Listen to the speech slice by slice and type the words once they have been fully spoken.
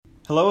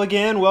Hello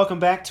again. Welcome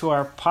back to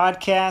our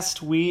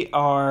podcast. We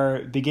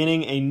are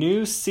beginning a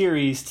new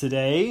series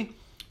today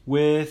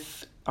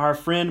with our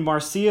friend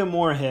Marcia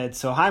Moorhead.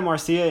 So hi,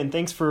 Marcia, and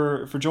thanks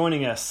for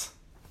joining us.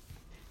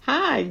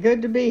 Hi,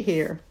 good to be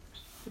here.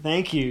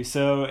 Thank you.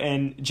 So,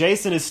 and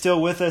Jason is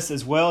still with us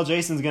as well.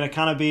 Jason's going to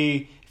kind of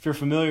be, if you're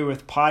familiar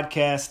with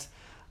podcast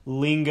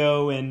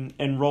lingo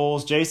and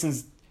roles,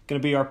 Jason's going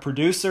to be our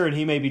producer, and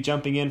he may be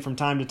jumping in from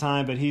time to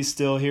time, but he's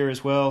still here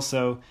as well.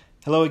 So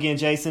hello again,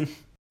 Jason.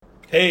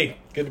 Hey,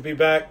 good to be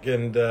back,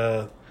 and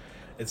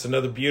it's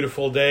another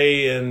beautiful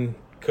day in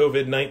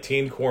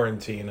COVID-19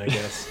 quarantine, I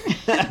guess.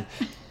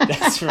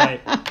 That's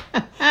right.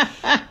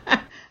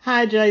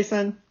 Hi,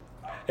 Jason.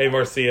 Hey,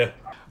 Marcia.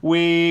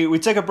 We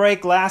took a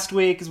break last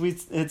week, as we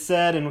had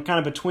said, and we're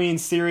kind of between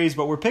series,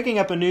 but we're picking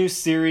up a new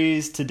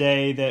series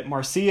today that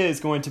Marcia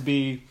is going to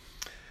be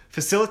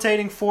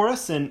facilitating for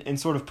us and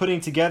sort of putting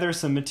together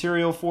some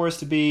material for us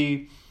to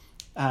be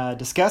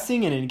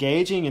discussing and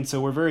engaging, and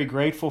so we're very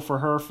grateful for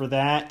her for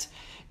that.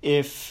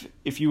 If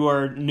you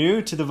are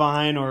new to the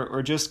Vine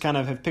or just kind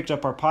of have picked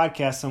up our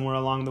podcast somewhere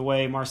along the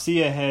way,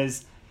 Marcia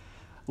has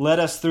led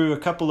us through a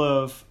couple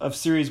of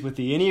series with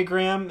the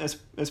Enneagram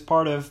as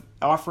part of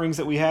offerings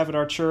that we have at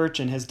our church,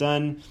 and has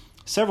done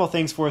several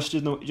things for us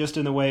just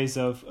in the ways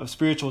of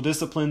spiritual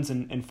disciplines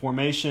and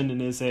formation,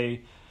 and is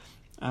a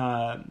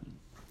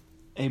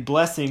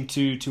blessing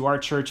to our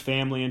church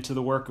family and to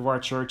the work of our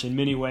church in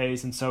many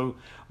ways. And so,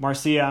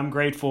 Marcia, I'm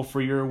grateful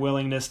for your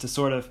willingness to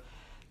sort of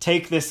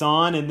take this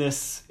on in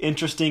this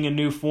interesting and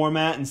new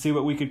format and see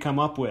what we could come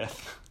up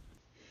with.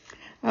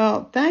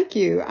 Oh, thank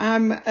you.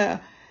 I'm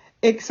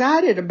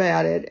excited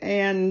about it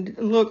and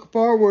look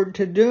forward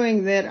to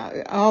doing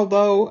that,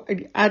 although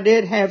I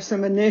did have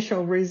some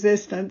initial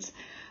resistance.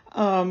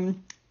 But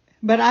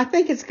I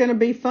think it's going to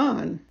be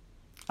fun.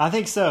 I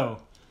think so.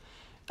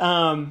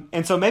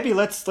 And so maybe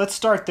let's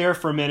start there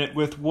for a minute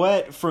with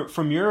what,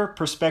 from your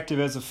perspective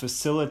as a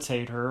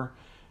facilitator,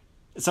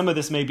 some of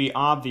this may be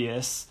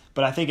obvious,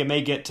 but I think it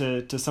may get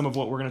to some of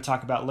what we're going to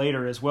talk about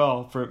later as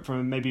well,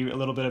 from maybe a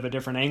little bit of a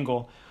different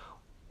angle.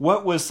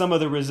 What was some of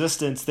the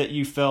resistance that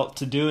you felt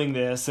to doing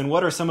this, and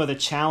what are some of the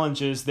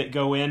challenges that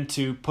go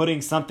into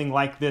putting something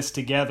like this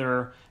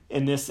together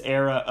in this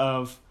era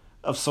of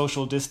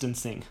social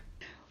distancing?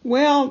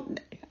 Well,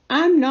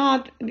 I'm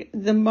not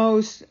the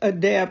most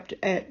adept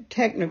at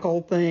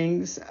technical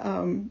things.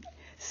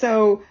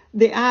 So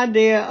the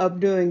idea of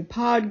doing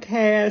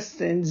podcasts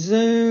and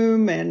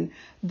Zoom and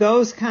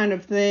those kind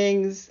of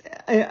things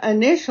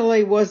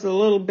initially was a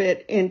little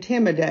bit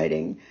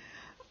intimidating.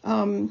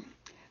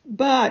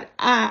 But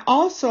I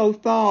also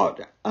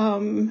thought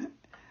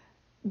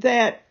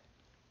that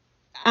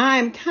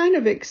I'm kind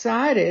of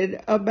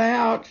excited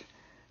about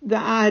the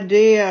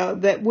idea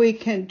that we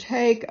can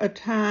take a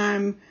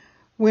time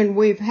when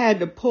we've had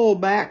to pull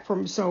back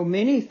from so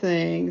many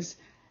things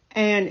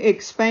and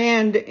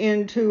expand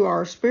into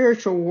our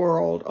spiritual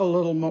world a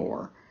little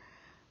more.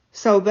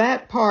 So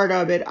that part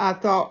of it, I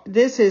thought,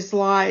 this is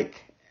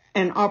like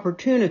an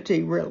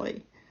opportunity,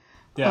 really.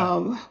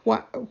 Yeah.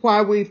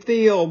 Why we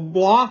feel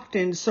blocked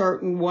in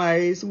certain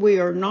ways,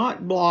 we are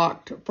not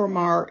blocked from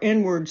our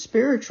inward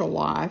spiritual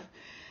life.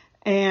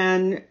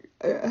 And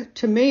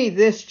to me,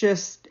 this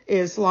just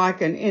is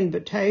like an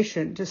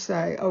invitation to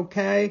say,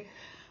 okay,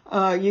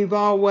 you've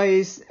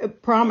always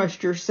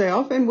promised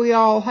yourself, and we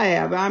all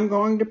have, I'm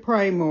going to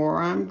pray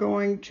more, I'm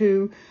going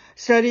to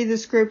study the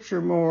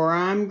scripture more,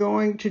 I'm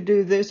going to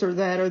do this or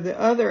that or the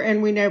other,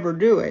 and we never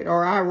do it,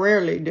 or I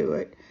rarely do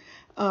it.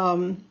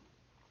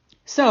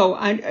 So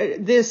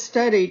this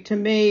study to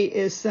me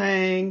is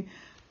saying,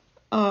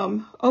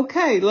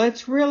 okay,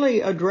 let's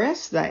really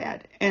address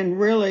that and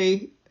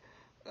really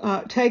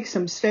take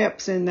some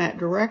steps in that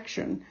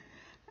direction.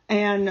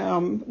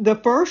 And the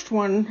first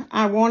one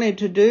I wanted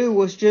to do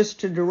was just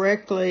to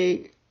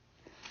directly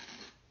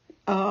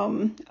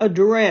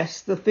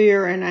address the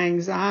fear and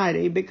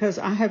anxiety, because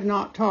I have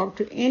not talked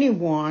to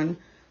anyone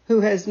who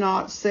has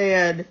not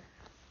said,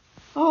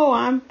 oh,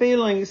 I'm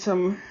feeling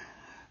some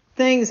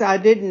things I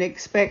didn't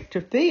expect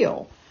to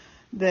feel,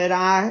 that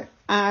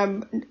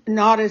I'm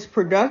not as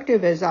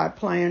productive as I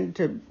planned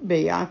to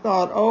be. I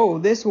thought, oh,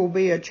 this will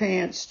be a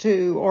chance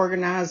to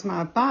organize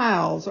my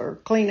files or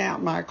clean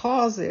out my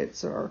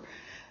closets or,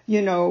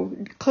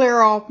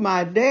 clear off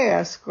my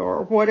desk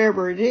or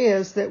whatever it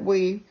is that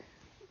we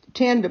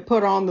tend to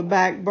put on the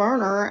back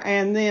burner,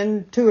 and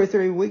then 2 or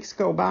 3 weeks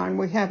go by and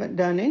we haven't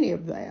done any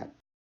of that.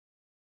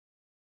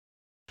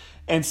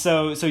 And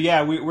so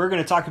yeah, we're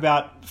going to talk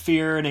about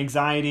fear and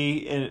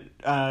anxiety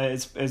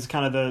as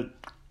kind of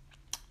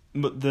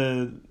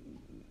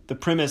the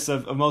premise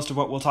of most of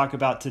what we'll talk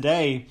about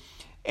today.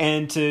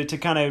 And to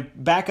kind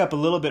of back up a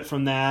little bit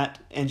from that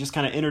and just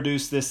kind of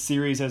introduce this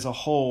series as a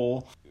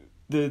whole,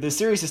 the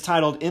series is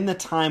titled In the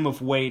Time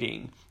of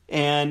Waiting.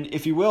 And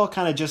if you will,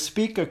 kind of just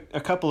speak a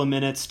couple of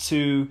minutes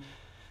to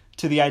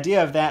the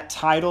idea of that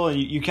title.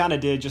 And you kind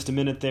of did just a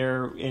minute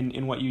there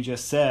in what you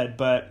just said,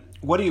 but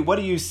what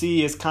do you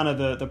see as kind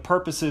of the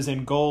purposes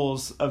and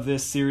goals of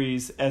this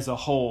series as a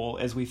whole,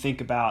 as we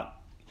think about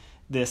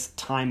this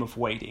time of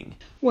waiting?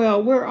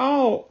 Well, we're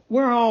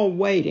all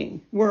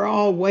waiting. We're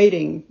all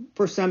waiting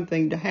for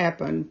something to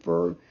happen,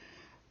 for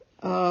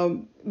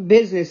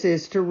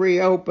businesses to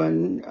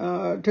reopen,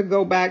 to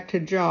go back to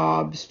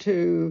jobs,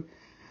 to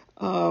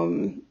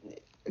have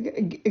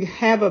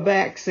a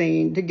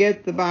vaccine, to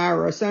get the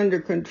virus under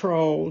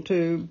control,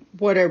 to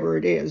whatever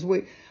it is.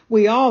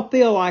 We all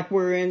feel like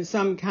we're in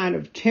some kind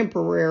of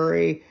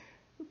temporary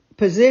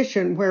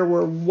position where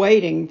we're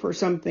waiting for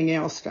something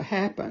else to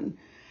happen.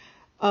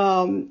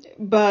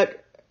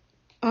 But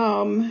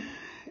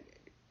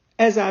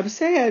as I've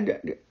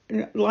said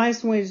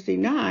last Wednesday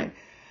night,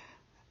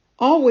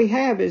 all we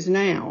have is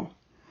now.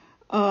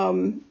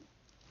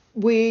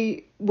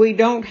 We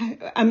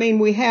don't,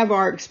 we have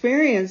our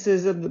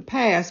experiences of the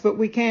past, but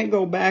we can't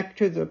go back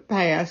to the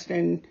past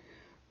and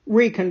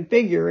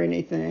reconfigure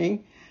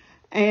anything.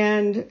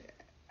 And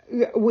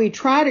we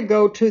try to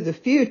go to the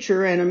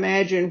future and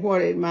imagine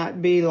what it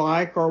might be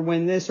like, or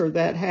when this or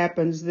that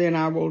happens, then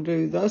I will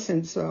do thus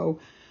and so.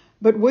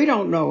 But we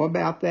don't know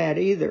about that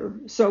either.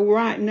 So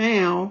right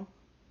now,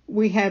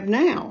 we have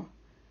now.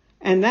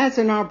 And that's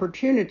an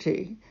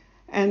opportunity.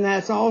 And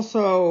that's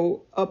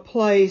also a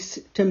place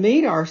to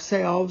meet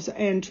ourselves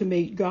and to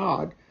meet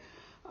God.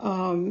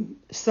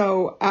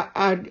 So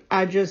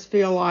I just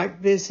feel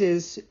like this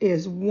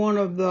is one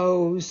of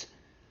those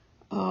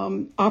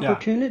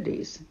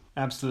opportunities.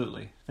 Yeah,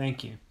 absolutely.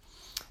 Thank you.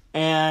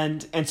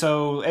 And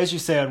so, as you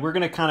said, we're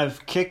going to kind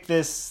of kick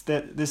this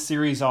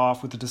series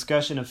off with a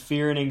discussion of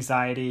fear and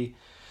anxiety,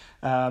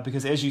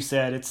 because, as you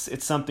said,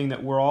 it's something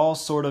that we're all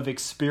sort of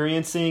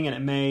experiencing, and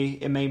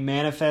it may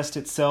manifest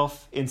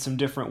itself in some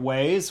different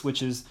ways,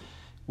 which is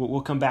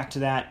we'll come back to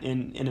that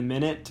in a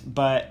minute.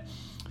 But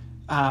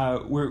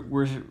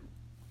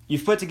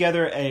you've put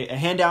together a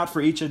handout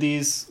for each of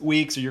these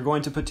weeks, or you're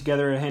going to put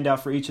together a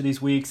handout for each of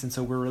these weeks, and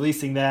so we're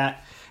releasing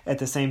that at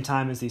the same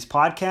time as these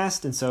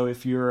podcasts. And so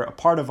if you're a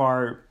part of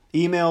our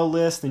email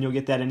list, then you'll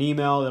get that in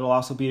email. It'll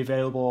also be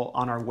available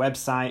on our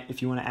website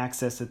if you want to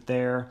access it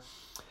there.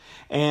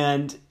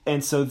 And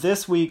so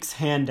this week's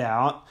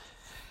handout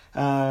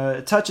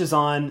touches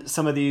on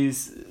some of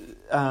these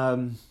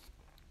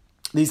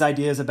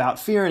ideas about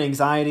fear and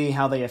anxiety,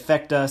 how they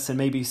affect us, and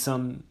maybe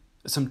some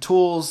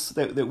tools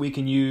that we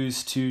can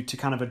use to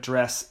kind of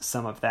address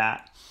some of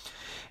that.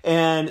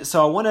 And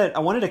so I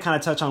wanted to kind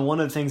of touch on one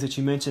of the things that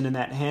you mentioned in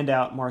that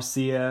handout,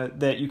 Marcia,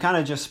 that you kind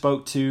of just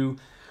spoke to,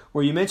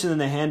 where you mentioned in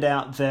the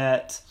handout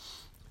that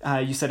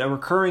you said a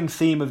recurring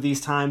theme of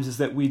these times is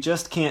that we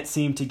just can't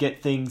seem to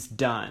get things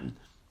done.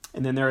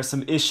 And then there are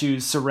some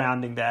issues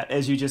surrounding that,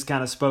 as you just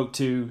kind of spoke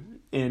to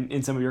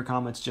in some of your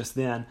comments just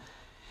then.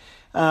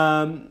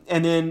 And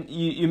then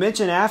you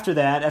mentioned after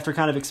that, after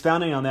kind of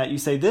expounding on that, you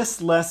say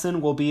this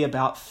lesson will be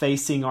about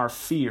facing our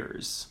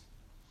fears.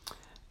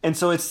 And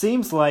so it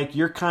seems like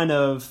you're kind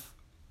of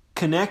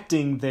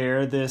connecting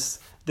there this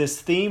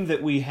theme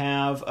that we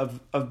have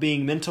of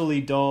being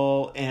mentally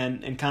dull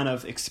and kind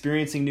of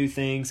experiencing new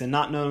things and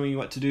not knowing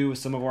what to do with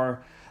some of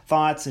our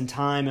thoughts and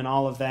time and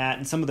all of that,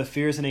 and some of the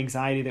fears and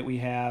anxiety that we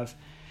have,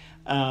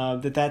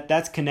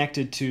 that's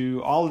connected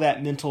to all of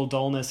that mental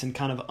dullness and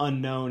kind of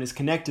unknown is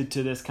connected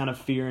to this kind of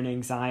fear and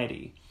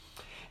anxiety.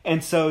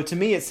 And so to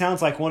me, it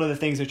sounds like one of the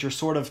things that you're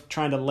sort of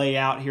trying to lay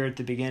out here at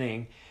the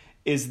beginning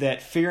is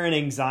that fear and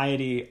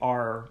anxiety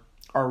are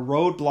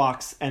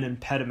roadblocks and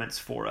impediments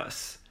for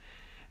us.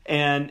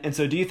 And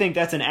so do you think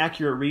that's an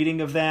accurate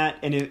reading of that?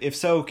 And if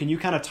so, can you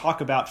kind of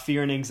talk about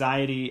fear and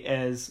anxiety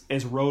as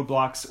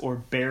roadblocks or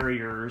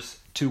barriers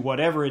to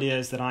whatever it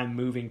is that I'm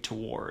moving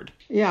toward?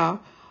 Yeah.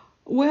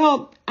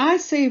 Well, I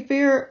see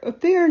fear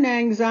and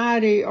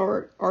anxiety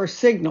are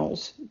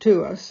signals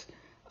to us.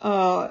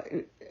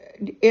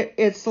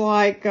 It's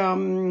like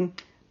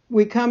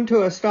we come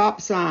to a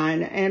stop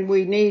sign and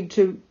we need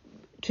to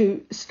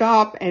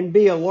stop and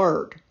be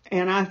alert.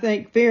 And I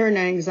think fear and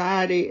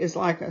anxiety is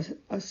like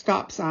a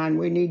stop sign.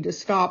 We need to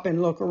stop and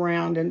look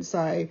around and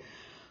say,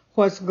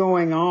 what's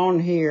going on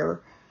here?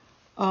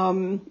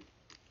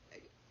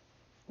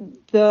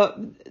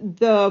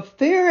 The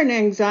fear and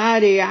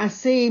anxiety I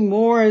see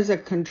more as a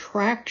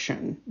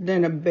contraction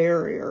than a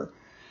barrier.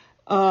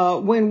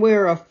 When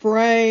we're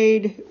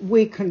afraid,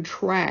 we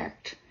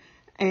contract.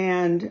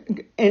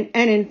 And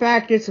in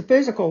fact, it's a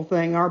physical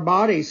thing. Our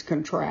bodies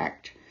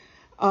contract,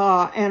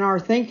 and our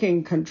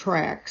thinking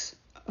contracts.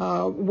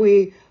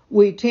 We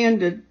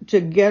tend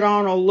to get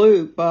on a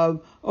loop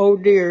of, oh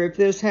dear, if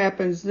this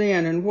happens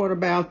then, and what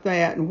about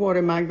that, and what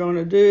am I going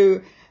to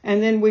do?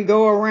 And then we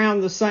go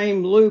around the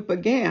same loop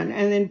again,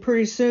 and then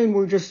pretty soon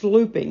we're just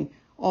looping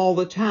all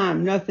the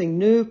time. Nothing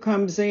new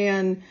comes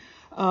in.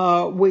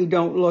 We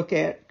don't look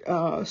at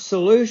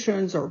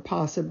solutions or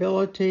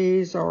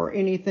possibilities or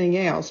anything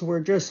else.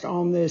 We're just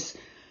on this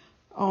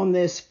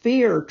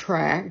fear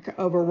track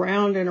of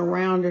around and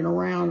around and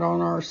around on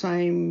our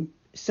same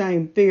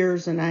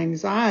fears and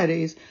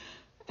anxieties.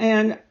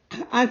 And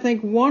I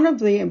think one of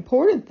the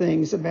important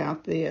things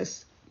about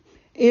this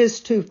is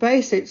to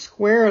face it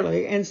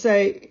squarely and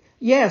say,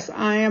 yes,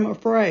 I am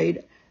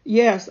afraid.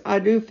 yes, I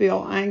do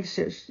feel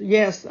anxious.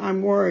 Yes,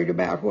 I'm worried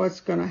about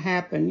what's going to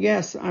happen.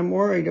 Yes, I'm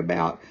worried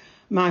about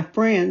my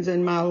friends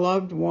and my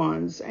loved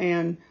ones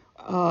and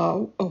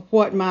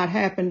what might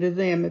happen to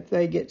them if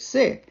they get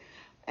sick.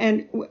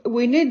 And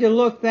we need to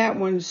look that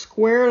one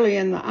squarely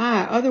in the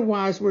eye.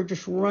 Otherwise, we're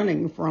just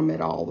running from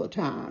it all the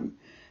time.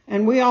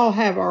 And we all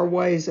have our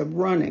ways of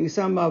running.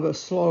 Some of us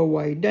slow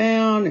way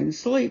down and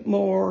sleep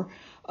more.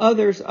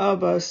 Others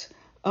of us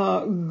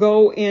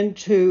go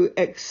into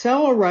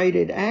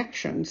accelerated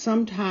action,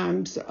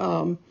 sometimes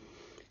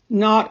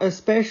not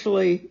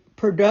especially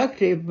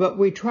productive, but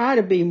we try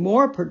to be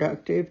more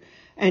productive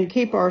and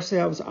keep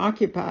ourselves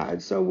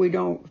occupied so we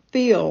don't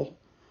feel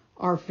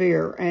our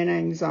fear and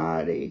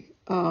anxiety.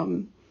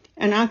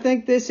 And I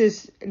think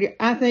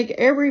I think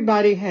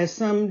everybody has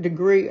some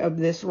degree of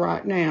this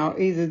right now,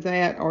 either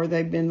that or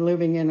they've been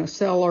living in a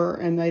cellar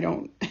and they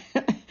don't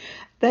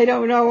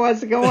know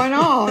what's going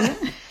on.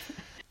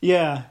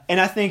 Yeah. And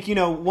I think,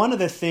 one of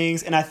the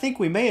things, and I think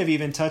we may have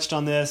even touched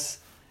on this,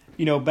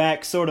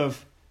 back sort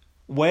of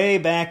way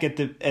back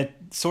at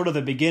sort of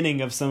the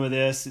beginning of some of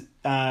this.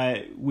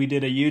 We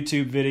did a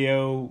YouTube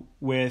video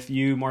with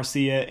you,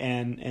 Marcia,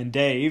 and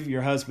Dave,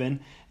 your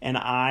husband, and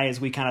I,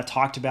 as we kind of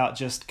talked about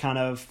just kind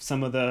of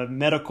some of the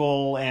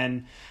medical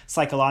and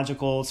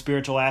psychological,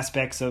 spiritual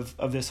aspects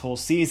of this whole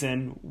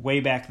season way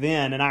back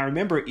then. And I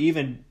remember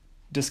even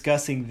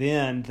discussing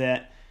then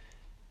that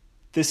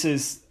this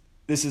is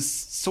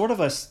sort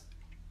of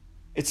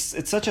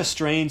it's such a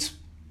strange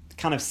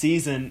kind of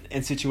season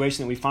and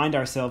situation that we find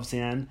ourselves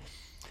in.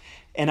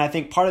 And I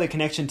think part of the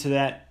connection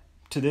to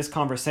this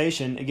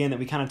conversation, again, that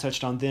we kind of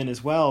touched on then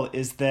as well,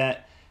 is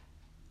that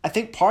I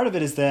think part of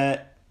it is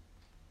that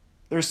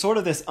there's sort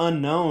of this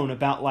unknown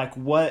about like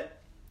what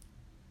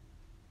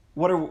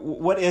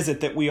is it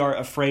that we are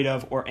afraid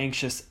of or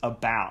anxious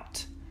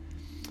about.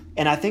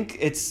 And I think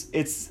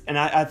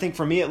I think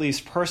for me, at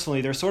least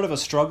personally, there's sort of a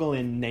struggle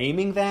in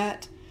naming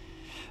that,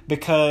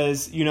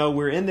 because,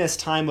 we're in this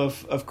time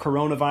of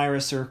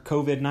coronavirus or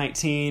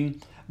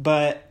COVID-19,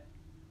 but,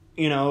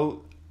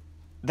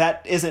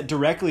 that isn't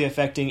directly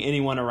affecting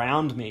anyone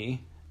around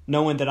me.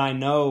 No one that I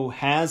know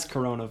has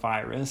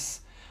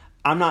coronavirus.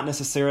 I'm not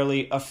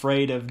necessarily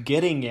afraid of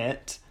getting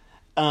it.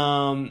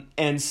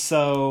 And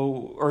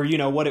so, or,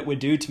 what it would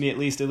do to me, at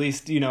least,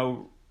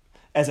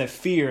 as a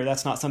fear,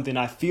 that's not something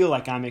I feel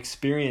like I'm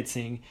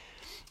experiencing.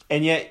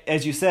 And yet,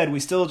 as you said, we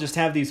still just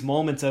have these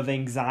moments of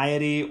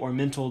anxiety or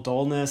mental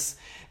dullness.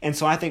 And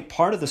so I think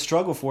part of the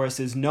struggle for us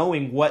is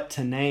knowing what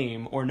to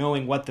name or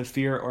knowing what the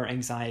fear or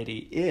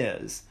anxiety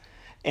is.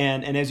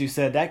 And as you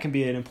said, that can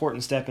be an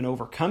important step in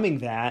overcoming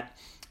that.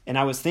 And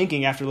I was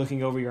thinking, after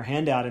looking over your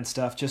handout and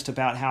stuff, just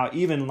about how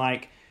even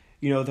like,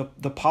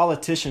 the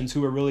politicians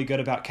who are really good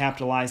about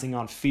capitalizing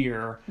on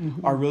fear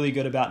are really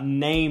good about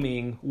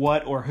naming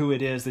what or who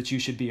it is that you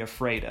should be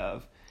afraid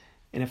of.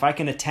 And if I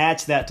can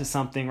attach that to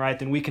something, right,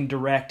 then we can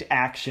direct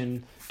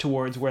action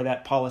towards where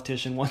that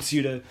politician wants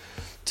you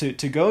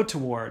to go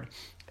toward.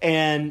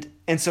 And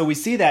so we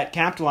see that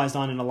capitalized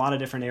on in a lot of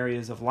different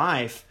areas of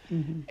life.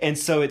 Mm-hmm. And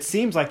so it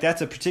seems like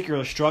that's a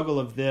particular struggle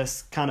of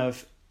this kind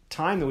of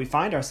time that we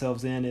find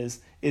ourselves in is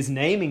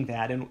naming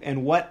that.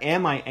 And what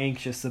am I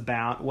anxious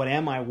about? What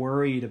am I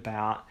worried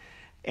about?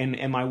 And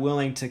am I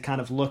willing to kind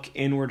of look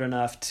inward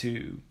enough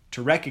to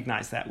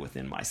recognize that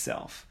within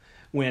myself?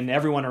 When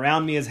everyone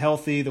around me is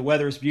healthy, the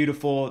weather is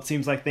beautiful, it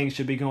seems like things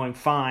should be going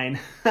fine.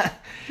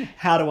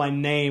 How do I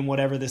name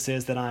whatever this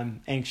is that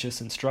I'm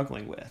anxious and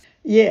struggling with?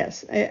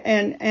 Yes,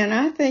 and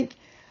I think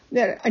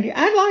that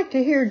I'd like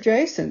to hear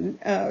Jason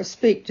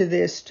speak to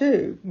this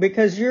too,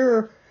 because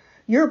you're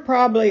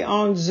probably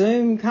on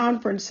Zoom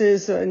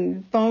conferences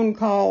and phone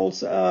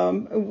calls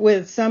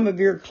with some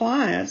of your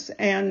clients,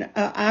 and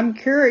I'm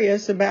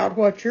curious about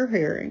what you're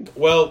hearing.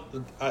 Well,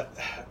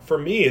 for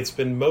me, it's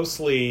been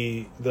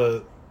mostly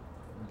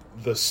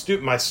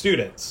my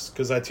students,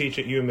 because I teach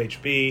at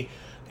UMHB,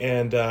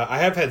 and I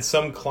have had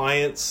some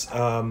clients.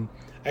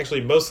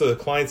 Actually, most of the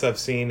clients I've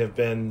seen have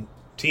been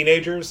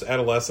teenagers,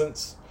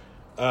 adolescents,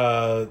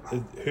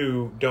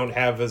 who don't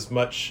have as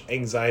much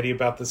anxiety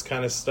about this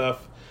kind of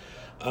stuff.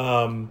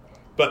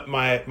 But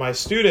my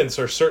students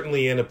are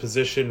certainly in a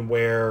position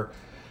where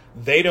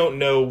they don't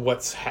know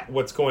what's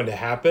going to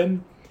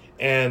happen,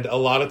 and a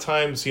lot of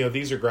times,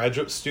 these are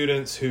graduate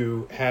students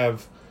who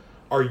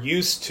are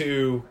used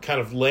to kind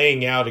of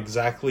laying out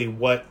exactly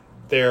what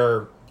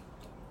the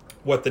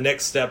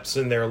next steps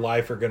in their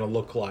life are going to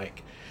look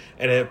like.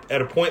 And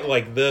at a point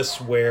like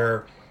this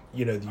where,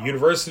 the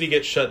university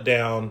gets shut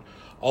down,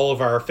 all of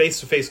our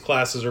face-to-face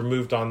classes are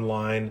moved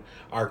online,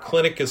 our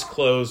clinic is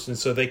closed, and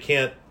so they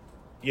can't,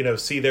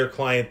 see their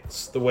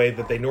clients the way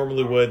that they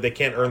normally would. They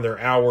can't earn their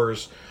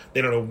hours.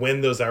 They don't know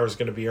when those hours are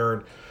going to be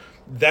earned.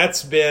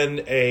 That's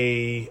been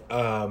a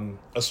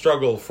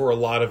struggle for a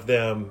lot of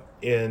them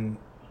in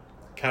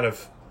kind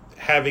of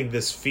having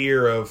this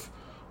fear of,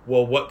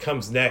 well, what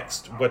comes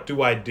next? What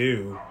do I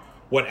do?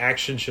 What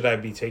action should I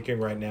be taking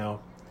right now?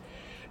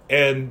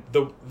 And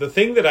the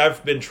thing that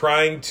I've been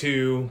trying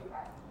to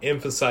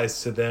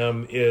emphasize to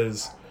them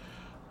is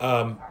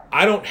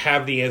I don't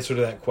have the answer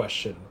to that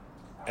question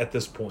at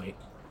this point.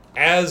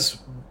 As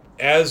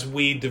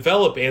we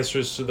develop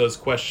answers to those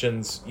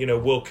questions,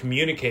 we'll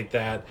communicate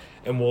that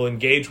and we'll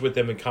engage with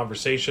them in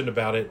conversation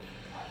about it.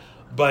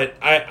 But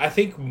I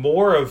think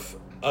more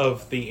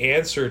of the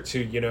answer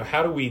to,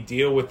 how do we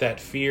deal with that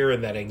fear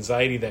and that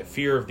anxiety, that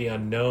fear of the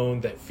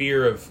unknown, that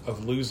fear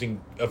of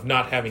losing, of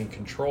not having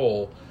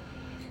control,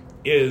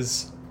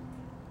 is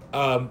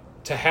to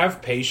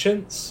have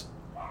patience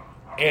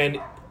and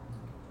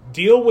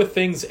deal with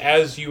things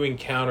as you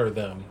encounter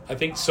them. I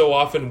think so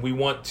often we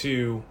want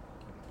to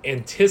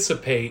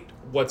anticipate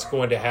what's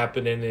going to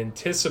happen and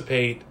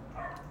anticipate,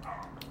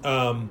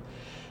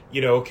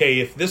 okay,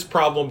 if this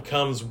problem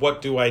comes,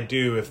 what do I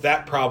do? If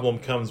that problem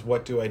comes,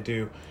 what do I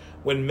do?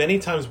 When many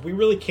times we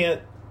really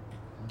can't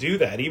do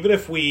that. Even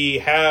if we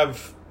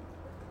have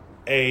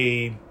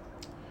a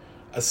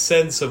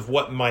sense of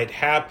what might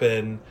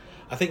happen,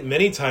 I think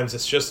many times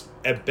it's just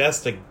at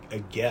best a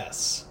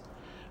guess.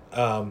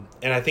 And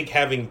I think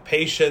having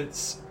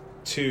patience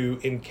to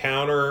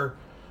encounter,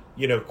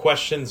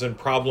 questions and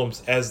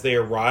problems as they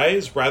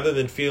arise, rather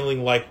than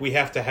feeling like we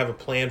have to have a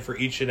plan for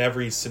each and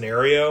every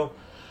scenario,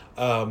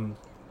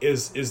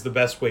 is the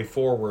best way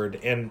forward.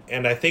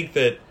 And I think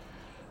that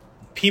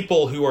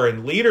people who are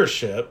in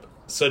leadership,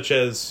 such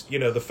as,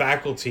 the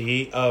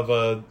faculty of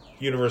a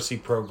university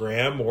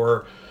program,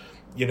 or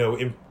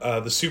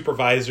the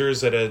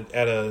supervisors at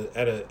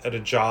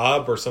a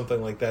job or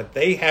something like that,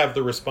 they have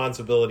the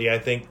responsibility, I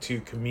think,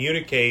 to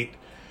communicate.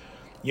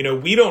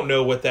 We don't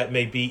know what that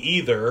may be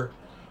either,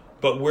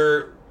 but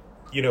we're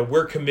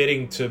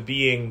committing to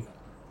being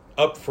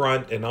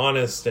upfront and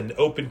honest and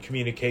open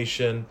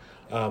communication.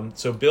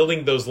 So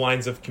building those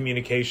lines of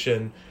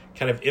communication,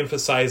 kind of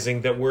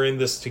emphasizing that we're in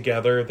this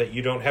together, that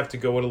you don't have to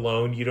go it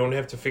alone, you don't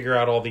have to figure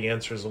out all the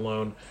answers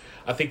alone.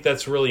 I think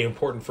that's really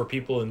important for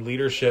people in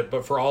leadership,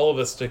 but for all of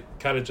us to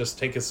kind of just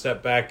take a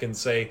step back and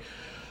say,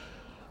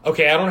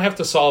 okay, I don't have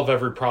to solve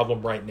every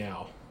problem right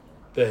now.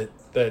 That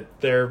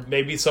there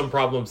may be some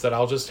problems that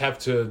I'll just have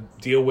to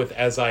deal with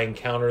as I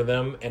encounter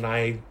them, and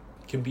I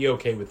can be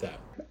okay with that.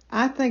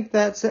 I think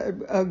that's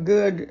a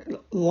good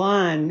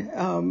line,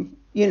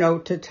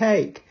 to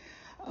take.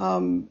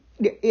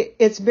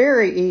 It's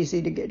very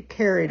easy to get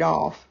carried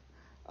off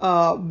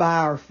by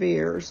our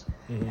fears.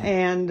 Mm-hmm.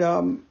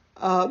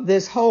 And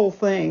this whole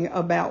thing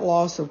about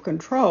loss of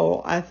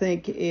control, I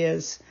think,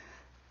 is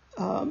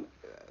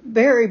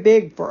very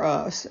big for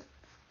us.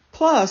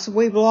 Plus,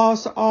 we've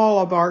lost all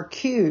of our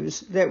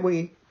cues that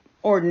we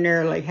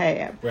ordinarily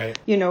have. Right.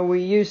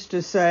 We used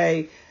to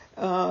say,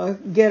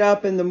 get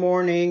up in the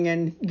morning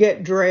and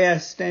get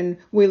dressed, and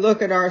we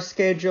look at our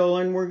schedule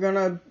and we're going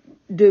to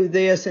do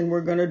this and we're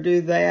going to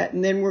do that,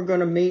 and then we're going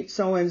to meet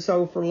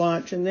so-and-so for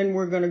lunch, and then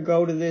we're going to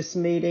go to this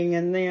meeting,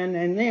 and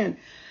then.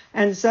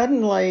 And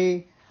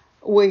suddenly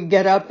we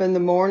get up in the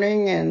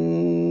morning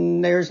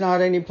and there's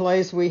not any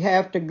place we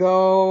have to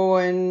go,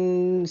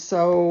 and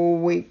so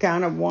we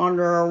kind of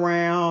wander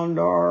around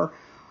or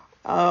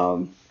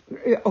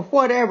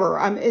whatever.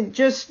 I mean,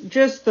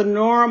 just the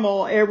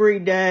normal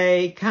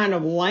everyday kind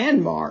of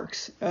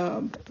landmarks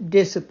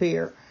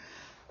disappear.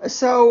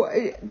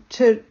 So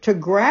to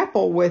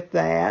grapple with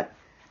that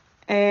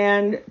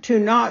and to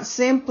not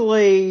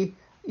simply,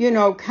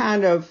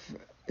 kind of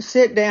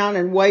sit down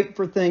and wait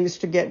for things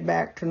to get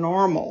back to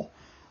normal,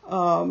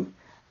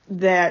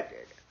 that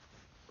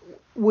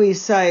we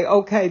say,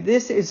 okay,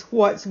 this is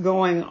what's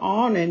going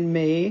on in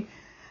me,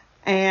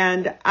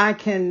 and I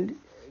can,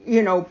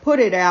 put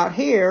it out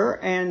here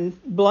and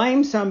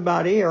blame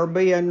somebody or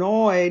be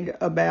annoyed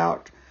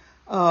about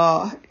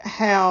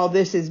how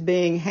this is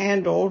being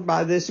handled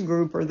by this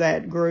group or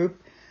that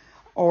group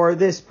or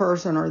this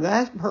person or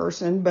that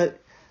person, but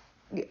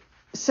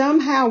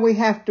somehow we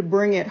have to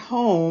bring it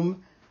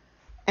home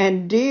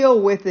and deal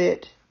with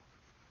it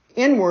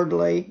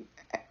inwardly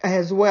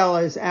as well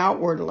as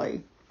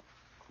outwardly.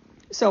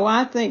 So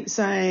I think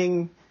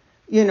saying,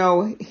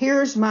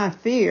 here's my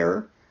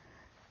fear,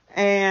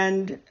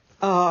 and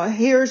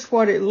here's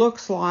what it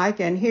looks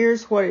like, and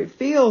here's what it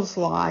feels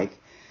like,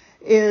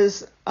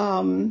 is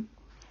kind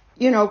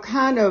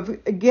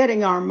of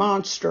getting our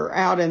monster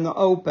out in the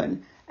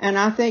open. And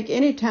I think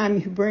anytime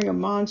you bring a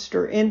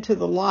monster into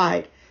the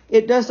light,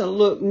 it doesn't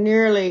look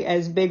nearly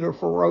as big or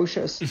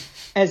ferocious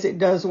as it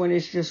does when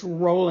it's just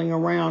rolling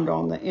around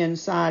on the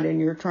inside and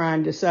you're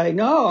trying to say,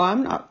 no,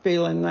 I'm not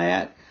feeling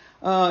that.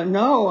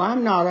 No,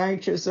 I'm not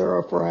anxious or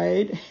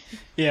afraid.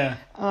 Yeah.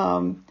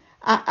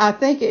 I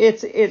think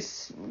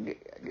it's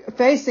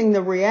facing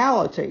the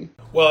reality.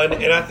 Well,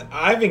 and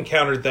I've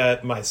encountered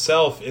that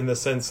myself in the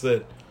sense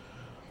that,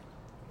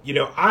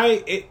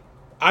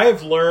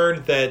 I've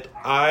learned that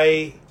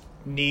I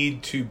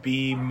need to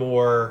be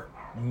more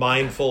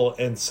mindful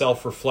and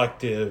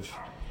self-reflective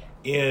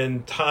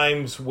in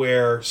times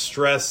where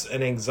stress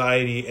and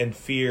anxiety and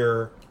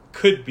fear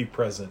could be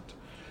present.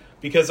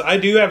 Because I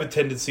do have a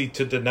tendency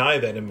to deny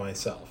that in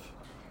myself,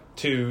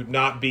 to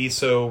not be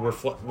so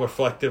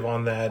reflective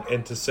on that,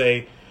 and to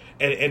say,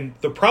 and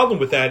the problem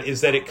with that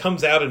is that it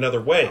comes out in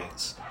other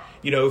ways.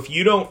 If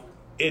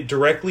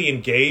directly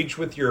engage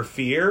with your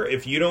fear,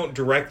 if you don't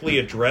directly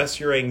address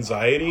your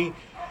anxiety,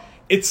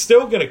 it's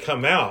still going to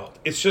come out.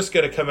 It's just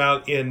going to come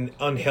out in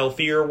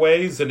unhealthier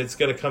ways, and it's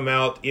going to come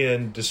out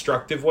in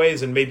destructive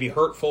ways and maybe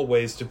hurtful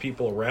ways to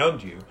people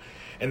around you.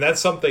 And that's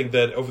something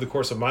that over the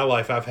course of my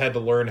life I've had to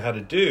learn how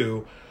to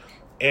do.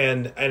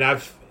 And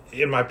I've,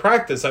 in my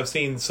practice, I've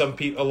seen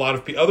a lot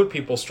of other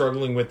people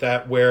struggling with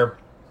that, where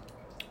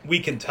we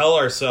can tell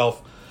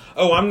ourselves,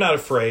 "Oh, I'm not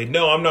afraid.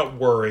 No, I'm not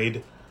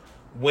worried,"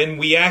 when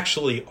we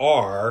actually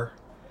are.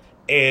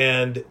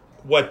 And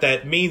what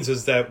that means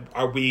is that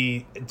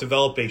we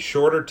develop a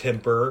shorter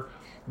temper.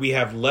 We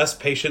have less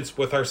patience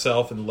with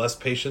ourselves and less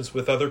patience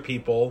with other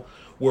people.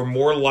 We're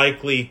more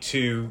likely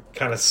to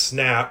kind of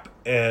snap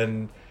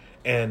and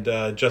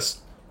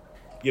just,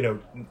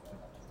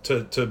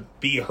 to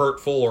be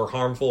hurtful or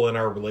harmful in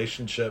our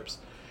relationships.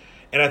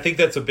 And I think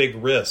that's a big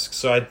risk.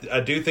 So I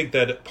do think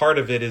that part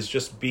of it is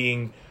just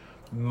being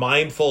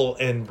mindful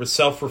and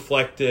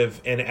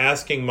self-reflective and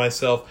asking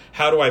myself,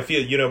 how do I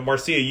feel?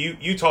 Marcia,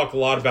 you talk a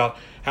lot about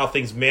how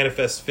things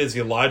manifest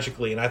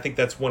physiologically, and I think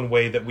that's one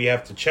way that we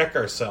have to check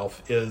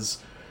ourselves is,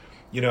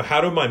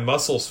 how do my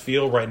muscles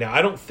feel right now?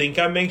 I don't think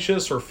I'm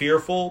anxious or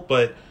fearful,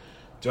 but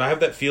do I have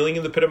that feeling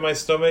in the pit of my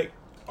stomach?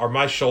 Are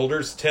my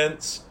shoulders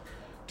tense?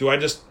 Do I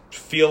just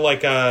feel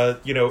like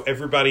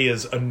everybody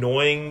is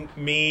annoying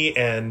me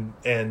and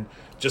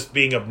just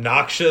being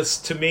obnoxious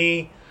to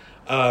me?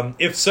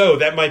 If so,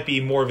 that might be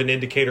more of an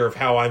indicator of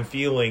how I'm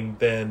feeling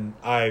than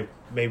I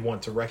may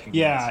want to recognize.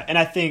 Yeah, and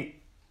I think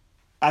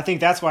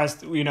that's why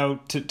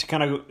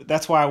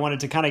that's why I wanted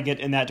to kind of get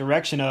in that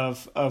direction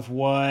of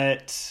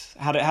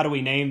how do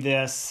we name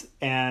this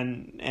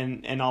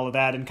and all of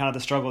that, and kind of the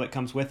struggle that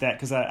comes with that,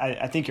 because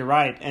I think you're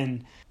right,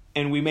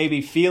 and we may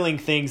be feeling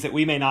things that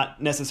we may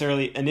not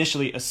necessarily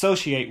initially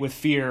associate with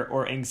fear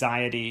or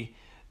anxiety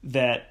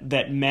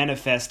that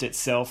manifest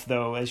itself,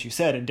 though, as you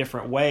said, in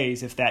different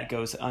ways if that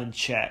goes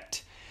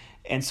unchecked.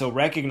 And so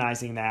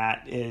recognizing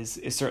that is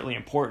certainly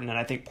important. And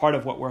I think part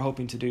of what we're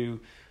hoping to do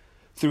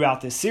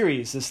throughout this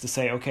series is to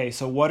say, okay,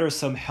 so what are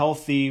some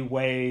healthy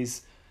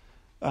ways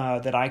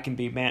that I can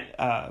be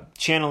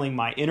channeling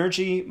my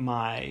energy,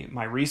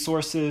 my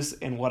resources,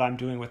 and what I'm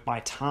doing with my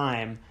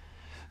time,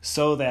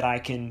 so that I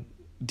can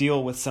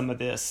deal with some of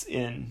this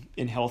in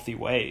healthy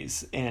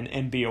ways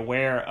and be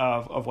aware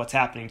of what's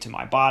happening to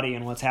my body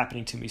and what's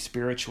happening to me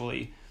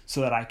spiritually,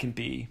 so that I can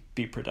be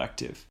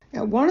productive.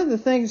 Now, one of the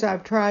things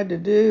I've tried to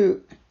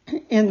do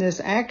in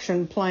this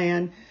action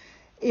plan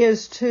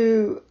is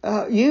to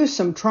use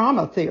some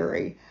trauma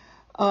theory.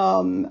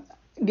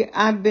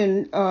 I've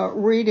been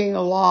reading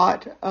a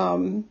lot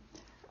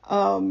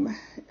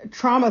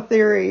trauma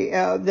theory.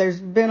 There's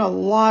been a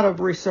lot of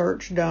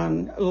research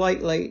done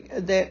lately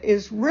that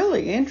is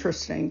really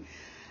interesting.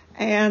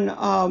 And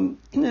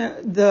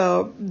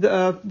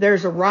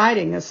there's a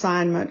writing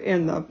assignment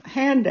in the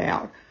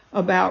handout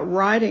about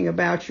writing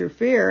about your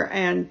fear.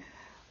 And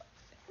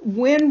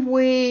when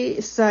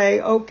we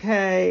say,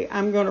 okay,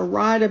 I'm going to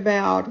write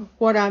about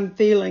what I'm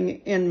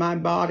feeling in my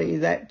body,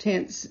 that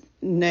tense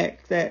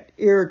neck, that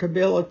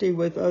irritability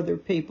with other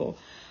people,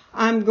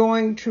 I'm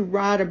going to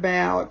write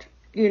about,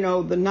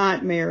 the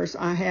nightmares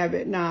I have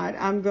at night.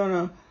 I'm going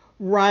to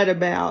write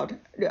about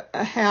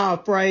how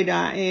afraid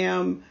I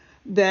am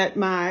that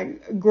my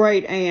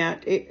great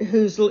aunt,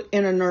 who's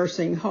in a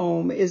nursing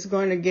home, is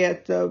going to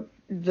get the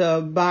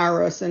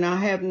virus, and I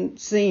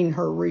haven't seen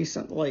her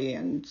recently,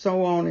 and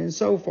so on and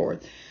so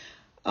forth.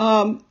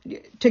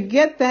 To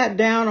get that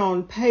down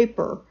on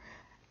paper,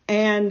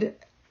 and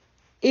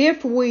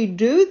if we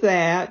do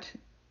that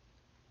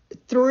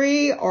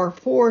 3 or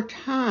 4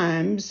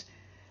 times,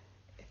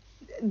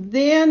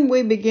 then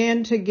we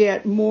begin to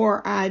get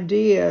more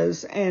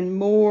ideas and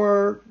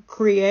more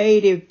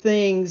creative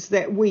things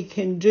that we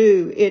can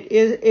do.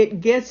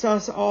 It gets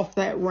us off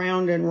that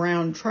round and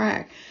round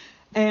track.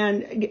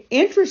 And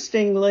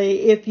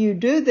interestingly, if you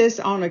do this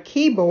on a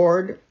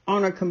keyboard,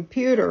 on a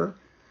computer,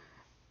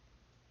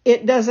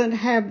 it doesn't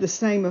have the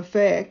same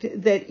effect.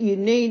 That you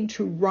need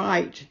to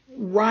write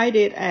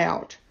it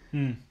out.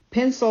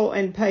 Pencil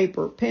and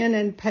paper, pen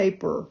and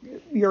paper,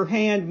 your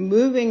hand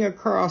moving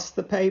across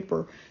the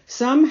paper.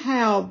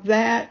 Somehow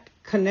that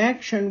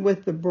connection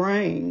with the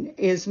brain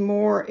is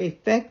more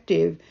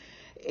effective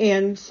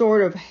in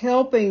sort of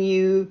helping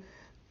you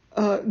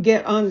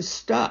get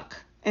unstuck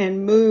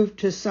and move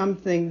to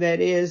something that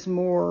is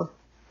more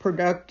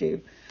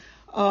productive.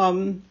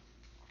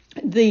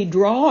 The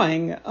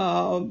drawing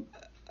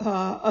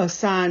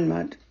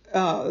assignment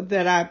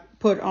that I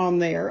put on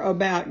there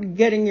about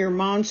getting your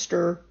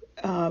monster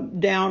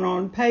down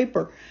on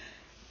paper.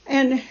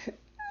 And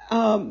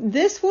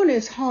this one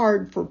is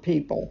hard for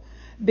people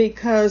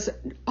because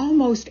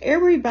almost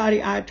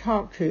everybody I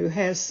talk to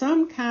has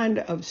some kind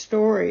of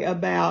story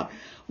about,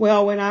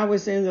 well, when I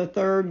was in the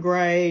 3rd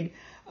grade,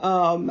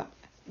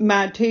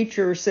 my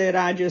teacher said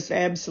I just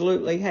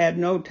absolutely had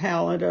no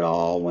talent at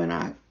all when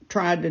I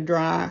tried to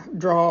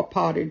draw a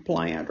potted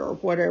plant or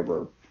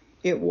whatever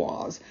it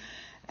was.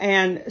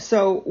 And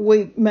so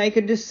we make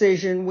a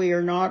decision. We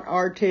are not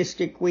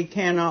artistic. We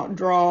cannot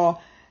draw.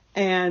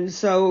 And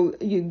so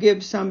you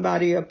give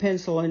somebody a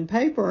pencil and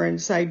paper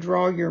and say,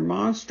 draw your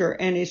monster,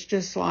 and it's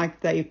just like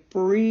they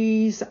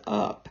freeze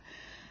up.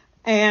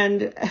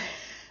 And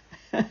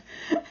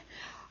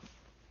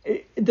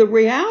the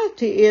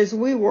reality is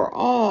we were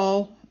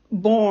all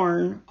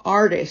born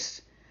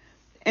artists,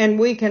 and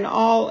we can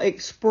all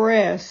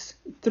express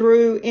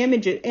through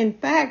images. In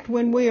fact,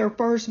 when we are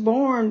first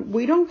born,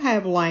 we don't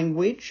have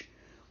language.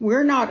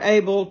 We're not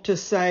able to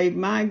say,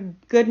 my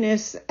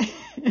goodness,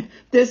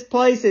 this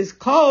place is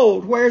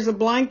cold. Where's a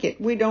blanket?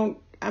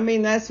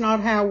 That's not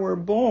how we're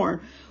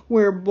born.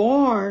 We're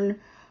born,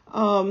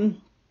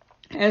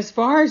 as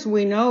far as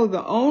we know,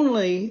 the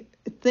only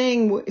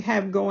thing we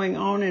have going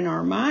on in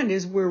our mind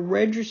is we're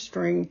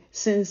registering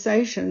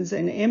sensations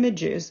and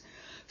images.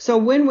 So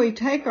when we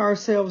take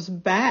ourselves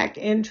back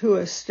into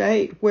a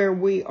state where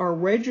we are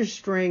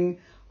registering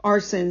our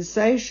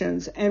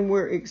sensations and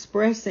we're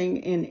expressing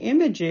in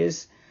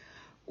images,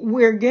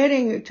 we're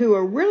getting to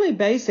a really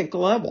basic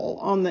level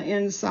on the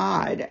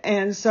inside.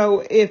 And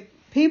so if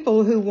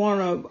people who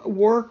want to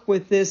work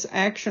with this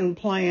action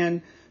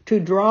plan to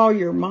draw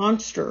your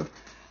monster,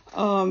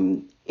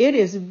 it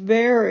is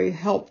very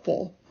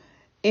helpful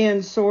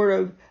in sort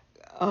of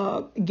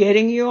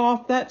getting you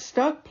off that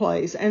stuck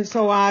place. And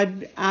so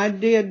I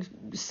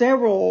did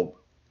several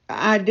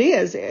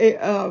ideas,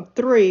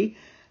 3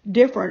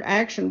 different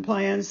action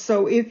plans.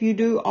 So if you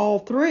do all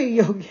 3,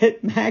 you'll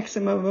get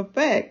maximum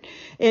effect.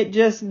 It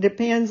just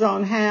depends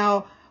on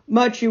how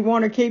much you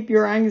want to keep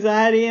your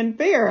anxiety and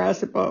fear, I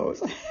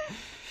suppose.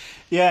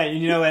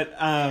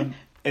 Yeah,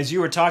 as you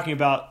were talking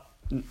about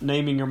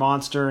naming your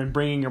monster and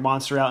bringing your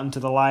monster out into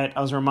the light,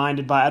 I was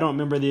reminded by, I don't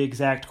remember the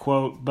exact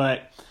quote,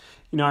 but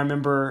I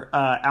remember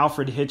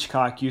Alfred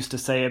Hitchcock used to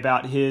say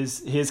about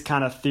his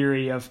kind of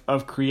theory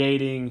of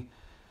creating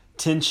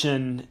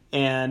tension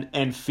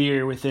and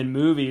fear within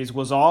movies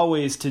was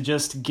always to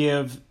just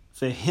give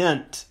the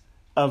hint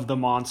of the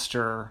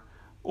monster,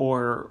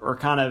 or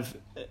kind of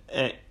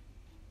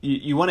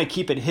you want to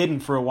keep it hidden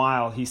for a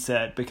while, he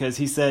said, because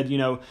he said,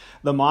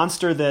 the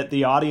monster that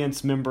the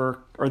audience member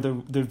or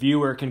the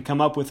viewer can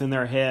come up with in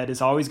their head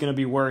is always going to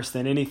be worse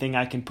than anything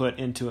I can put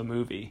into a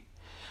movie.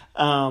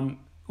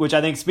 Which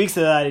I think speaks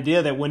to that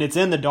idea that when it's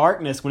in the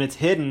darkness, when it's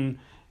hidden,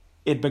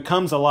 it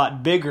becomes a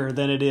lot bigger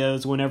than it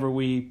is whenever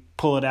we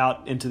pull it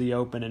out into the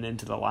open and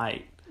into the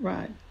light.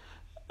 Right.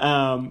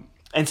 And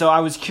so I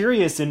was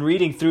curious in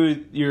reading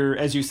through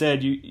as you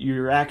said,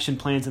 your action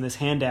plans in this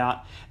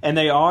handout, and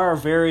they are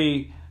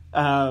very,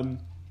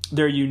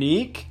 they're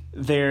unique.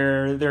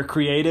 They're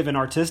creative and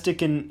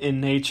artistic in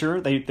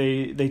nature.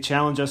 They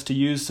challenge us to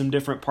use some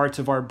different parts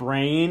of our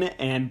brain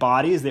and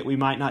bodies that we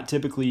might not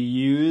typically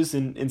use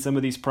in some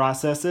of these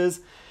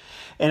processes.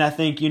 And I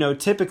think,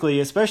 typically,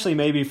 especially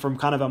maybe from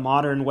kind of a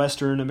modern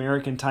Western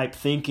American type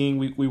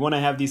thinking, we want to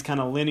have these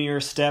kind of linear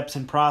steps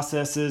and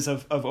processes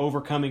of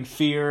overcoming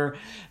fear,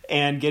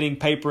 and getting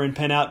paper and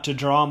pen out to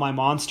draw my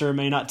monster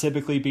may not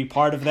typically be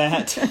part of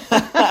that.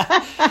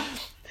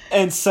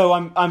 And so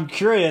I'm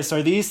curious,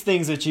 are these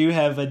things that you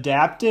have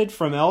adapted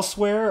from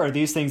elsewhere? Are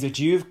these things that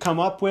you've come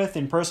up with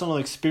in personal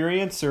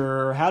experience,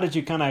 or how did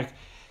you kind of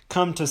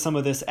come to some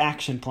of this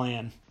action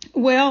plan?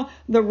 Well,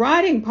 the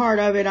writing part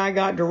of it I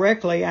got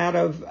directly out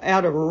of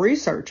a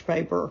research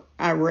paper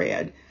I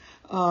read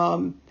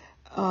about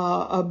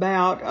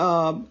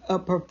a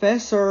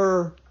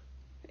professor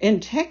in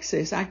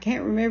Texas. I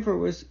can't remember if it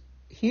was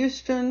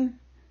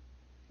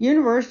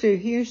University of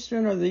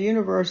Houston or the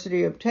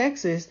University of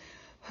Texas,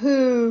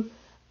 who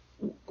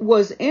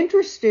was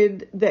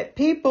interested that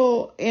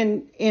people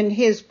in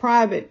his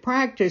private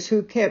practice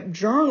who kept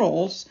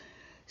journals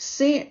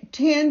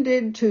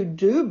tended to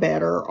do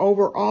better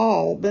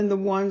overall than the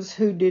ones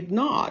who did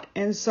not.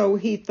 And so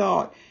he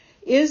thought,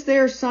 is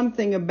there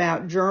something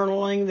about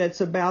journaling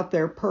that's about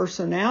their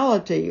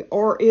personality,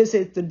 or is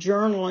it the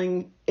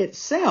journaling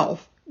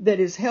itself that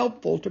is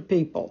helpful to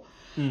people?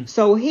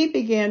 So he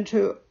began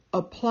to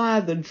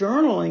apply the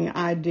journaling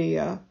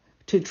idea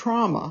to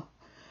trauma.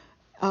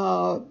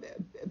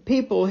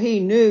 People he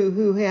knew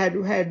who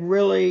had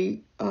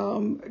really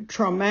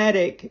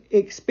traumatic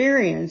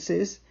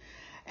experiences.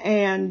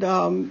 And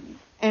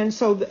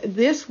so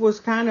this was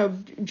kind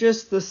of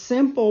just the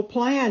simple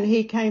plan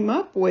he came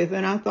up with.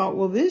 And I thought,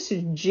 well, this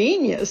is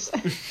genius.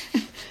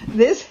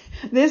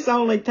 This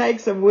only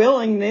takes a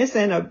willingness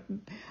and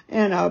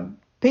a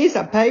piece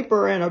of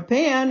paper and a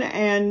pen,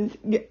 and,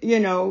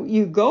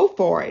 you go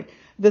for it.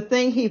 The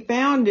thing he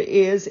found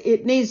is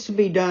it needs to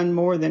be done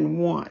more than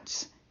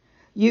once.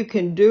 You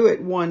can do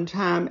it one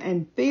time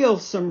and feel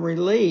some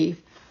relief,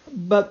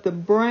 but the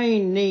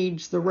brain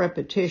needs the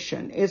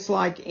repetition. It's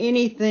like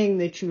anything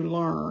that you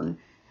learn,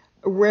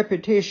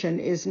 repetition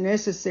is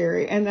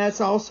necessary. And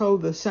that's also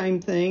the same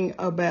thing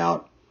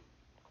about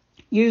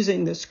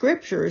using the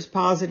scriptures,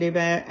 positive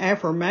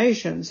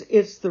affirmations.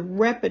 It's the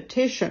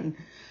repetition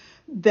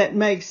that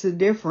makes the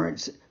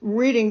difference.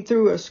 Reading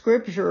through a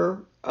scripture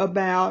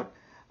about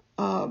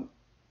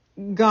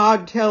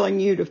God telling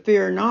you to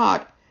fear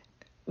not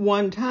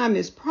one time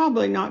is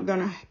probably not going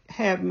to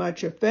have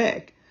much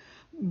effect.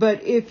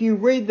 But if you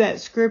read that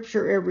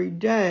scripture every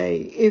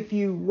day, if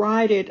you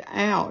write it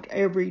out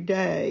every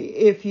day,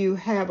 if you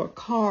have a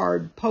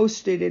card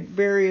posted at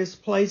various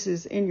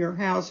places in your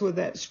house with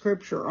that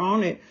scripture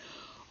on it,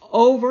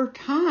 over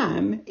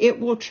time, it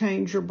will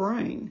change your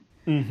brain.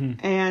 Mm-hmm.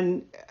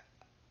 And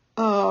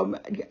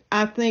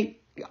I think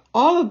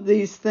all of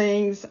these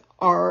things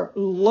are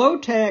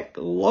low-tech,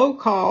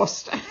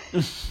 low-cost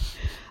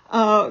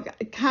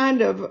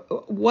kind of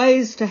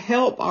ways to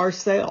help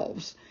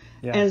ourselves.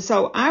 Yeah. And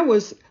so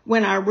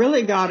when I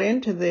really got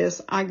into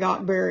this, I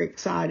got very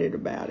excited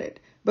about it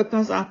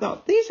because I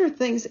thought these are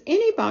things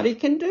anybody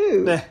can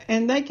do,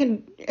 and they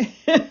can,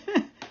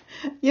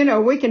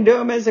 we can do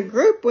them as a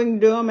group, we can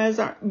do them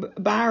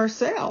by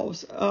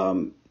ourselves.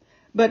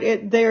 But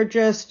they're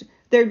just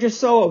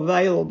so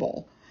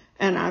available.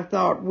 And I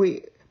thought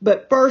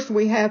but first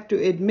we have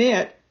to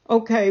admit,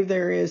 okay,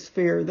 there is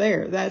fear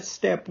there. That's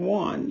step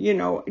one.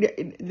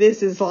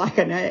 This is like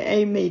an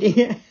AA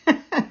meeting.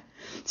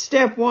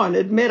 Step one,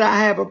 admit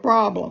I have a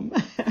problem.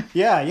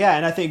 Yeah.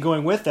 And I think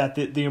going with that,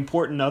 the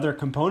important other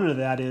component of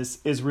that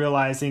is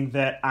realizing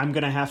that I'm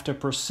going to have to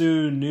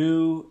pursue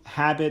new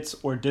habits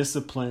or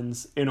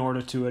disciplines in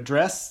order to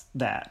address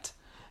that.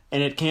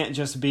 And it can't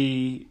just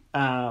be,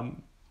 I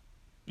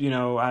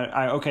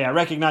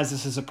recognize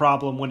this is a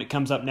problem. When it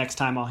comes up next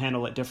time, I'll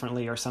handle it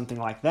differently or something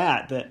like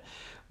that. That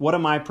what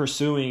am I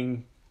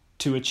pursuing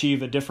to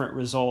achieve a different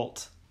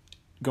result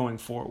going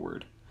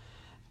forward?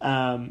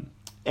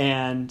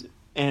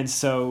 And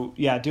so,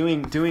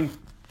 doing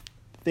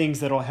things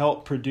that'll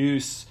help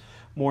produce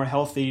more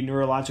healthy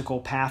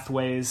neurological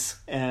pathways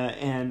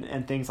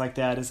and things like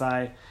that as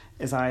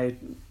I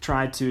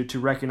try to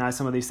recognize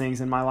some of these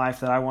things in my life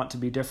that I want to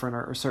be different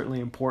are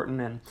certainly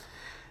important.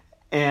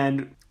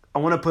 And I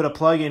want to put a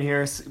plug in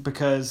here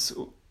because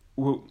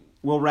we'll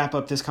wrap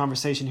up this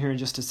conversation here in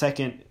just a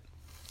second.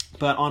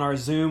 But on our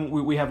Zoom,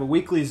 we have a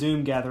weekly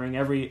Zoom gathering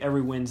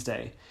every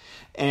Wednesday.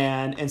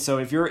 And so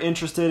if you're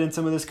interested in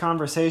some of this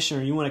conversation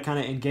or you want to kind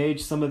of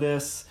engage some of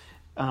this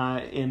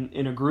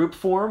in a group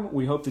form,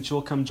 we hope that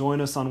you'll come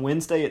join us on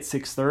Wednesday at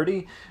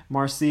 6:30.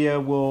 Marcia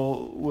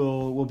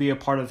will be a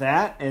part of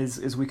that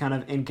as we kind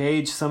of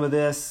engage some of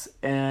this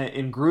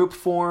in group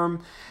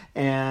form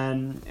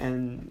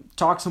and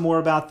talk some more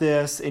about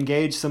this,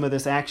 engage some of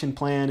this action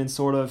plan in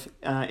sort of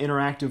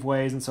interactive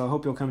ways. And so I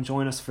hope you'll come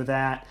join us for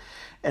that.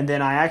 And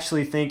then I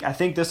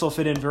think this will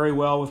fit in very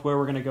well with where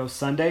we're going to go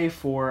Sunday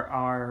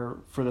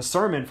for the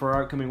sermon, for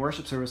our upcoming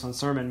worship service on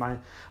sermon.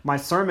 My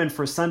sermon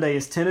for Sunday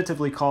is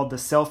tentatively called The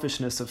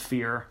Selfishness of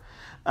Fear.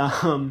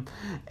 And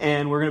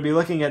we're going to be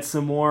looking at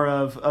some more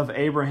of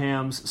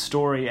Abraham's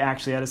story.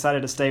 Actually, I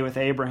decided to stay with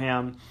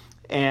Abraham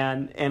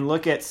and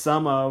look at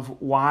some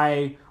of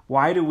why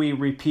do we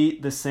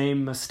repeat the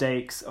same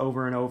mistakes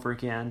over and over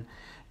again.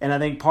 And I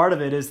think part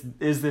of it is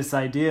this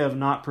idea of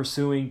not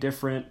pursuing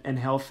different and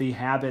healthy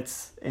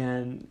habits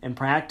and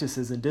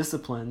practices and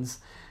disciplines.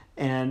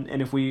 And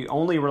if we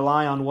only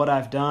rely on what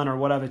I've done or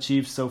what I've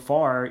achieved so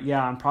far,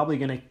 I'm probably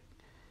going to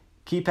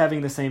keep having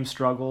the same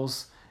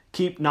struggles,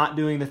 keep not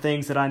doing the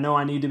things that I know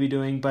I need to be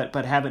doing, but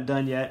haven't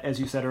done yet.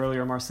 As you said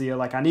earlier, Marcia,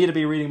 like I need to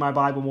be reading my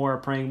Bible more or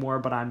praying more,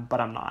 but I'm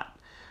not.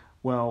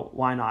 Well,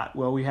 why not?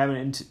 Well, we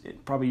haven't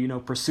probably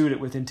pursued it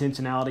with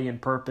intentionality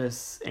and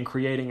purpose and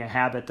creating a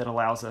habit that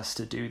allows us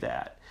to do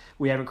that.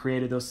 We haven't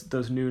created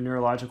those new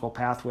neurological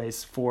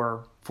pathways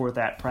for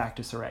that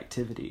practice or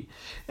activity.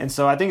 And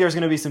so I think there's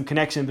going to be some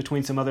connection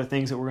between some other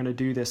things that we're going to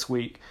do this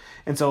week.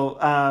 And so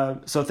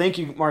thank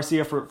you,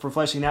 Marcia, for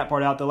fleshing that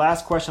part out. The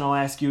last question I'll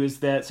ask you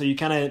is that, so you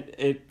kind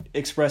of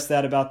expressed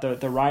that about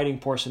the writing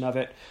portion of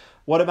it.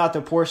 What about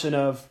the portion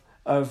of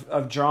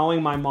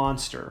drawing my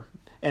monster?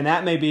 And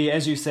that may be,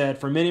 as you said,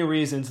 for many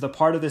reasons, the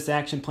part of this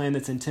action plan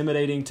that's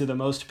intimidating to the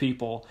most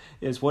people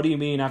is, what do you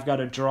mean I've got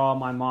to draw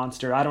my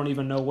monster? I don't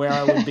even know where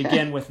I would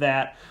begin with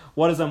that.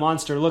 What does a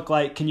monster look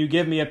like? Can you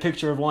give me a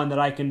picture of one that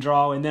I can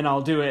draw and then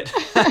I'll do it?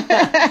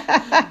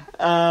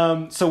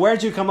 So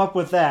where'd you come up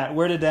with that?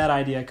 Where did that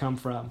idea come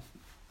from?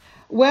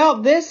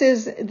 Well, this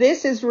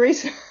is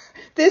research.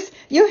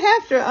 You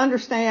have to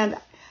understand,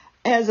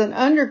 as an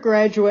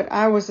undergraduate,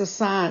 I was a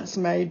science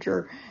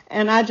major.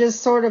 And I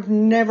just sort of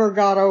never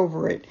got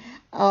over it.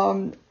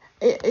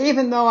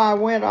 Even though I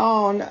went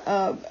on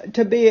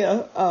to be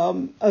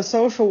a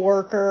social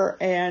worker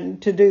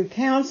and to do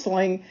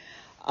counseling,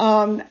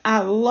 I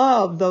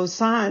love those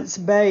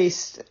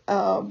science-based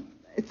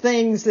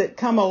things that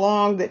come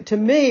along that to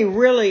me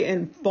really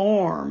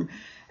inform.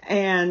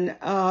 And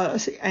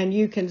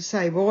you can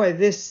say, boy,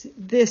 this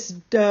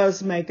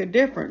does make a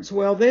difference.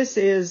 Well, this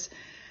is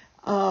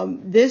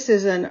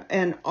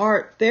an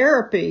art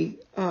therapy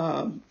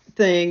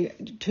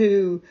thing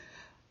to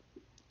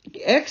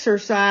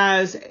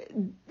exercise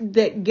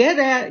that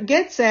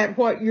gets at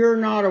what you're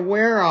not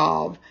aware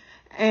of.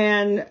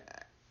 And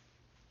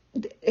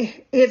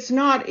it's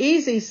not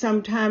easy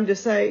sometimes to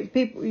say,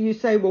 you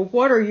say, well,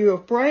 what are you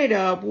afraid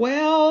of?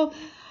 Well,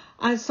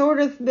 I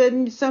sort of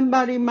think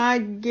somebody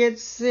might get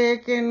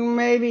sick and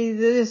maybe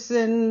this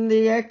and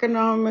the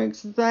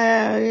economics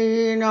that,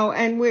 and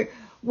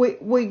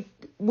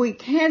we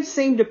can't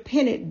seem to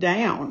pin it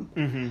down.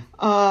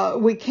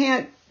 We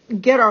can't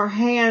get our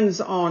hands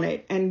on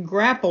it and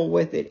grapple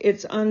with it.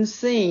 It's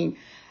unseen.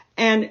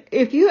 And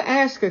if you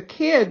ask a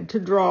kid to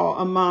draw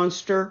a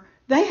monster,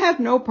 they have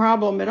no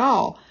problem at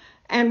all.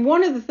 And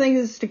one of the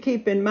things to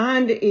keep in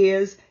mind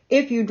is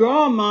if you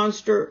draw a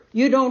monster,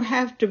 you don't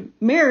have to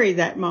marry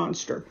that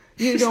monster.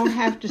 You don't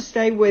have to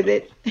stay with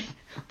it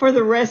for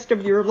the rest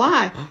of your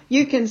life.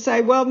 You can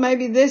say, well,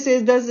 maybe this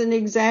doesn't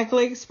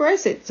exactly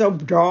express it, so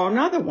draw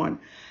another one.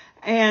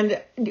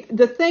 And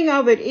the thing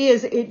of it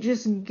is, it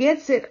just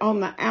gets it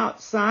on the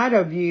outside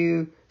of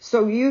you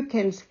so you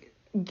can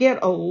get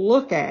a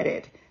look at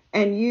it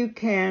and you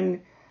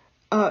can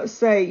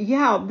say,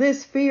 yeah,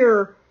 this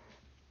fear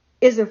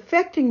is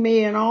affecting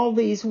me in all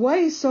these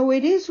ways, so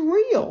it is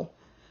real.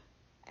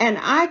 And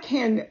I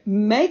can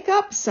make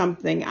up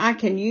something. I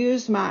can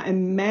use my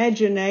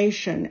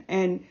imagination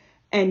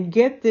and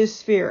get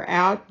this fear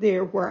out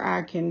there where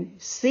I can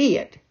see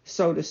it,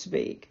 so to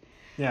speak.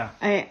 Yeah.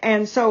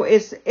 And so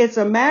it's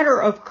a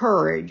matter of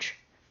courage.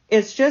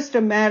 It's just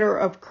a matter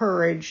of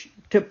courage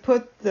to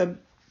put the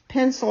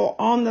pencil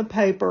on the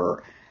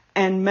paper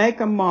and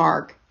make a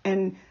mark.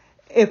 And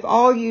if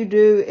all you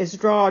do is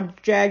draw a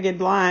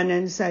jagged line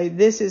and say,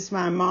 this is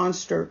my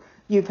monster,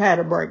 you've had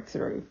a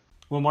breakthrough.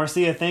 Well,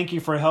 Marcia, thank you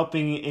for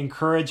helping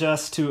encourage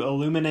us to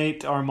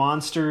illuminate our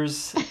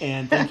monsters,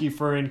 and thank you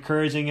for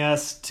encouraging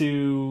us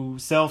to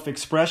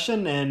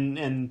self-expression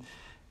and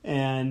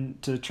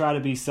to try to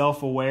be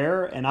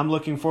self-aware. And I'm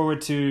looking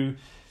forward to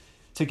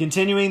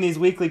continuing these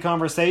weekly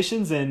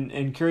conversations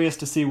and curious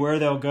to see where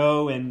they'll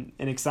go, and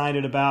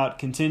excited about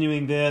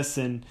continuing this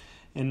and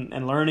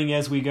learning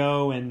as we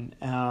go. And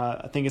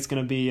I think it's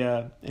going to be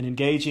an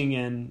engaging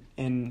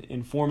and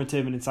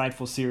informative and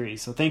insightful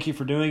series. So thank you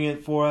for doing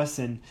it for us,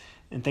 and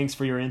thanks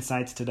for your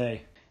insights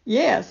today.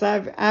 Yes,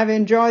 I've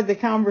enjoyed the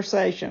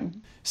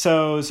conversation.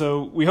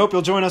 So we hope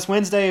you'll join us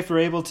Wednesday if you're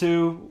able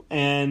to,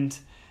 and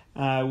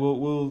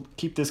we'll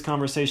keep this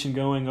conversation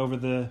going over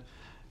the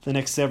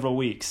next several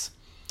weeks.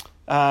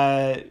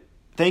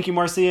 Thank you,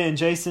 Marcia and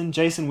Jason.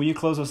 Jason, will you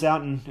close us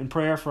out in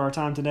prayer for our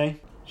time today?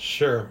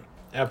 Sure,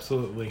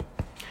 absolutely.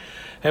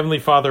 Heavenly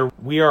Father,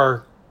 we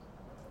are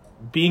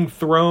being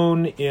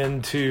thrown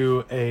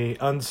into a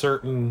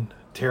uncertain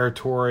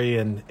territory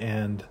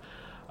and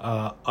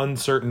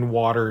uncertain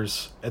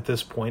waters at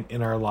this point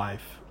in our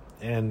life.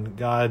 And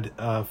God,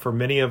 for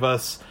many of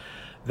us,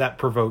 that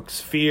provokes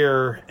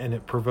fear, and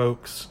it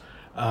provokes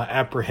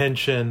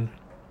apprehension,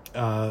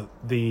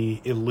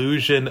 the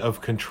illusion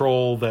of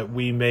control that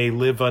we may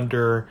live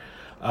under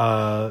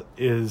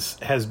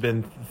has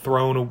been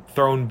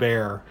thrown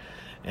bare.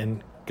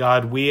 And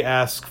God, we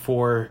ask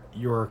for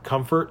your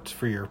comfort,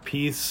 for your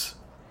peace.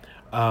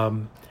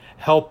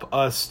 Help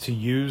us to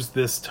use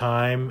this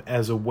time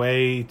as a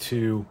way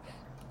to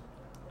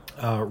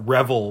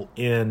revel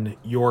in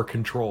your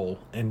control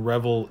and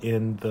revel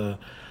in the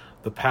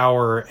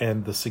power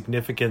and the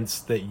significance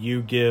that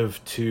you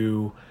give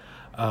to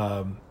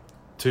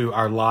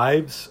our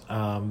lives.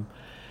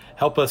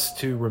 Help us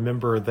to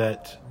remember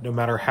that no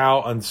matter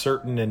how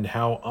uncertain and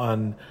how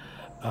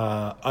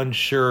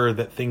unsure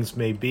that things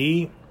may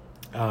be,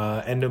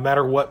 and no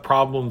matter what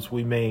problems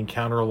we may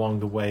encounter along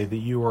the way, that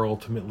you are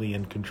ultimately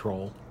in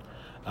control,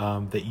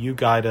 that you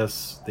guide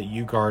us, that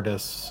you guard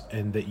us,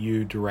 and that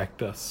you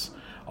direct us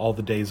all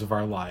the days of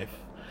our life,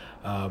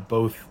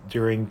 both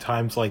during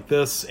times like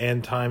this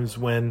and times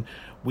when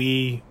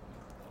we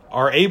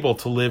are able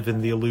to live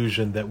in the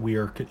illusion that we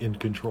are in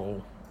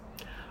control.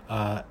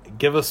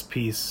 Give us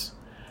peace,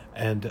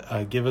 and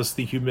give us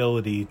the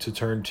humility to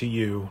turn to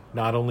you,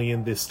 not only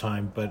in this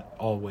time, but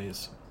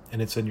always.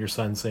 And it's in your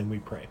Son's name we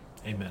pray.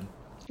 Amen.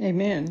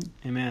 Amen.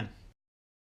 Amen.